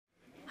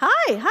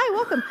Hi,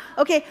 welcome.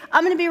 Okay,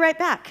 I'm going to be right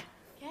back.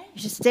 Okay.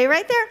 You should stay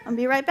right there. I'll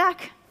be right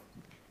back.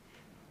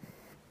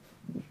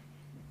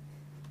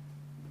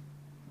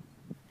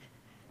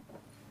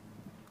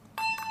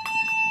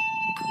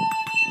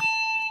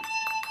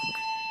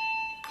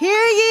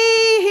 Hear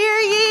ye, hear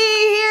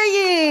ye, hear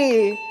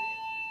ye.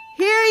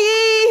 Hear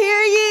ye,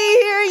 hear ye,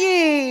 hear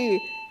ye.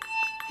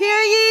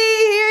 Hear ye,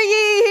 hear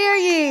ye, hear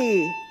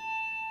ye.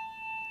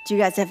 Do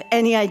you guys have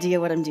any idea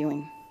what I'm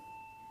doing?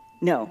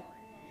 No.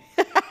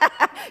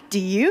 Do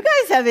you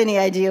guys have any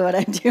idea what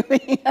I'm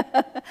doing?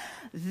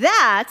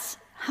 That,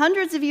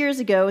 hundreds of years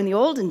ago in the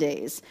olden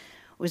days,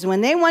 was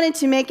when they wanted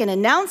to make an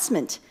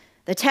announcement.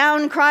 The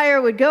town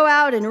crier would go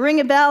out and ring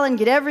a bell and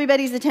get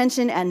everybody's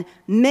attention and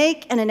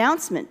make an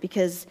announcement,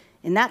 because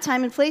in that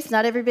time and place,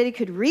 not everybody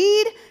could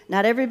read,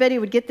 not everybody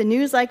would get the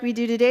news like we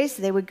do today,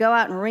 so they would go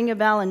out and ring a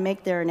bell and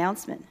make their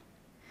announcement.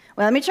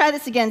 Well, let me try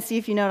this again, see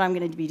if you know what I'm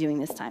going to be doing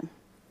this time.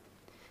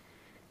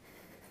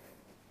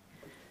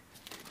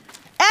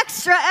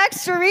 Extra,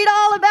 extra, read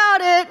all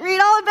about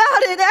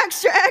it,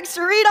 extra,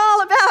 extra, read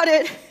all about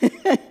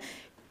it.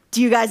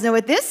 Do you guys know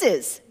what this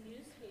is?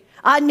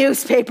 A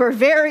newspaper,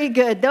 very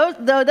good.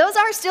 Those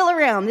are still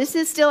around. This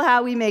is still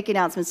how we make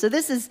announcements. So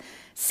this is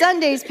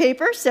Sunday's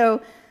paper.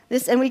 So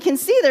this, and we can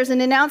see there's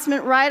an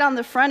announcement right on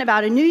the front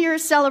about a New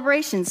Year's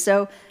celebration.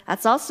 So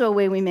that's also a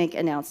way we make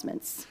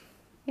announcements.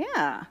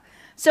 Yeah.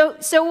 So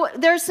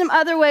there's some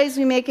other ways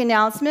we make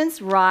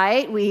announcements,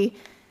 right?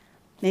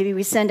 Maybe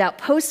we send out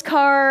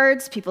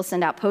postcards. People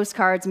send out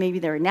postcards. Maybe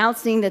they're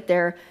announcing that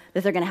they're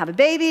going to have a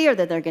baby or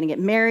that they're going to get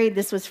married.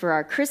 This was for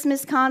our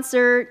Christmas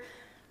concert.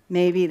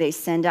 Maybe they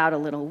send out a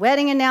little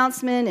wedding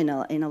announcement in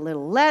a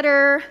little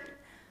letter.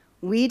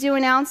 We do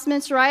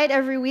announcements, right,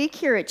 every week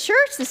here at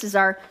church. This is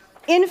our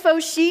info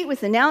sheet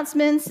with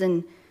announcements,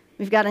 and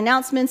we've got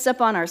announcements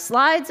up on our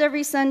slides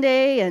every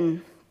Sunday.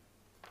 And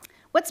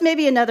what's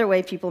maybe another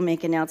way people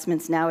make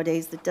announcements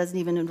nowadays that doesn't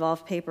even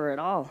involve paper at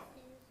all?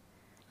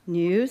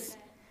 News.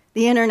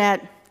 The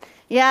internet.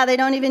 Yeah, they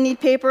don't even need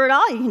paper at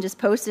all. You can just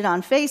post it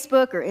on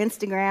Facebook or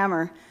Instagram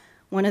or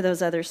one of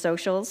those other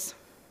socials.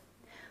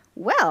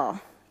 Well,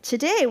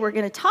 today we're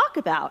going to talk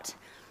about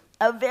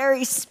a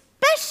very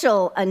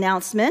special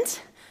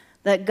announcement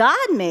that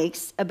God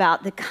makes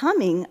about the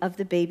coming of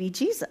the baby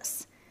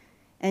Jesus.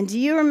 And do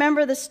you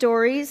remember the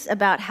stories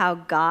about how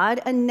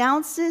God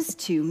announces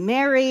to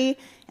Mary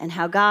and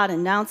how God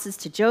announces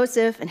to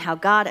Joseph and how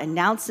God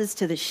announces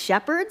to the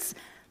shepherds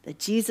that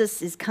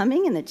Jesus is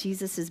coming and that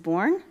Jesus is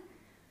born?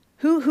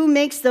 Who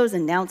makes those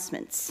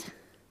announcements?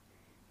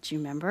 Do you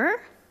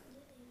remember?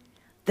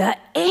 The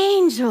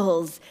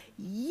angels.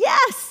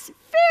 Yes,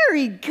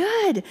 very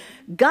good.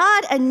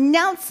 God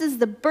announces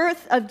the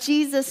birth of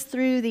Jesus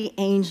through the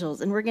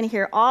angels. And we're going to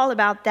hear all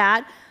about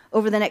that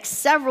over the next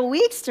several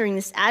weeks during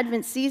this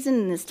Advent season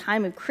and this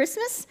time of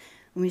Christmas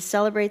when we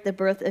celebrate the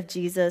birth of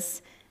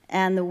Jesus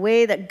and the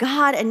way that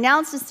God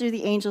announces through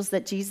the angels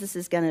that Jesus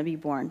is going to be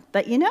born.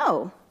 But you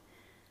know,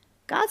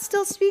 God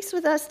still speaks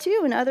with us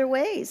too in other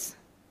ways.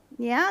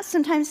 Yeah,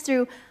 sometimes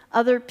through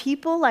other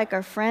people like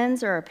our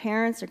friends or our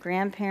parents or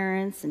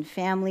grandparents and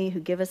family who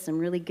give us some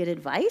really good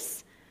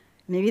advice.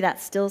 Maybe that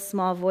still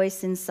small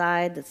voice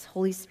inside, that's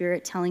Holy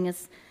Spirit telling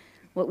us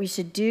what we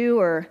should do,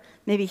 or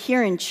maybe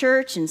here in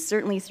church and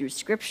certainly through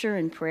scripture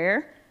and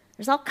prayer.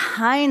 There's all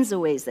kinds of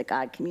ways that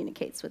God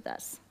communicates with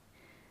us.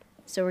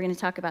 So we're going to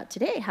talk about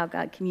today how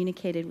God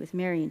communicated with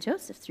Mary and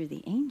Joseph through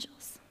the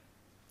angels,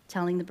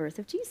 telling the birth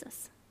of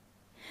Jesus.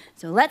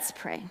 So let's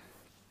pray.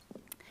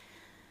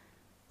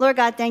 Lord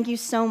God, thank you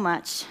so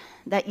much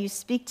that you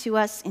speak to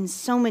us in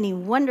so many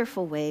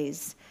wonderful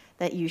ways,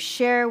 that you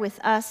share with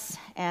us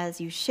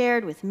as you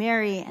shared with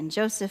Mary and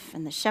Joseph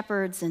and the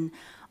shepherds and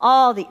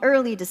all the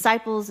early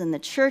disciples in the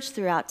church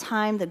throughout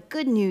time, the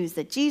good news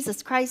that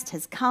Jesus Christ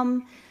has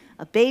come,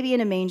 a baby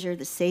in a manger,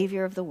 the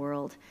Savior of the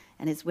world,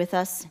 and is with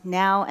us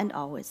now and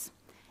always.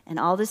 And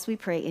all this we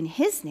pray in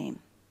his name.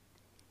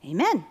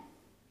 Amen.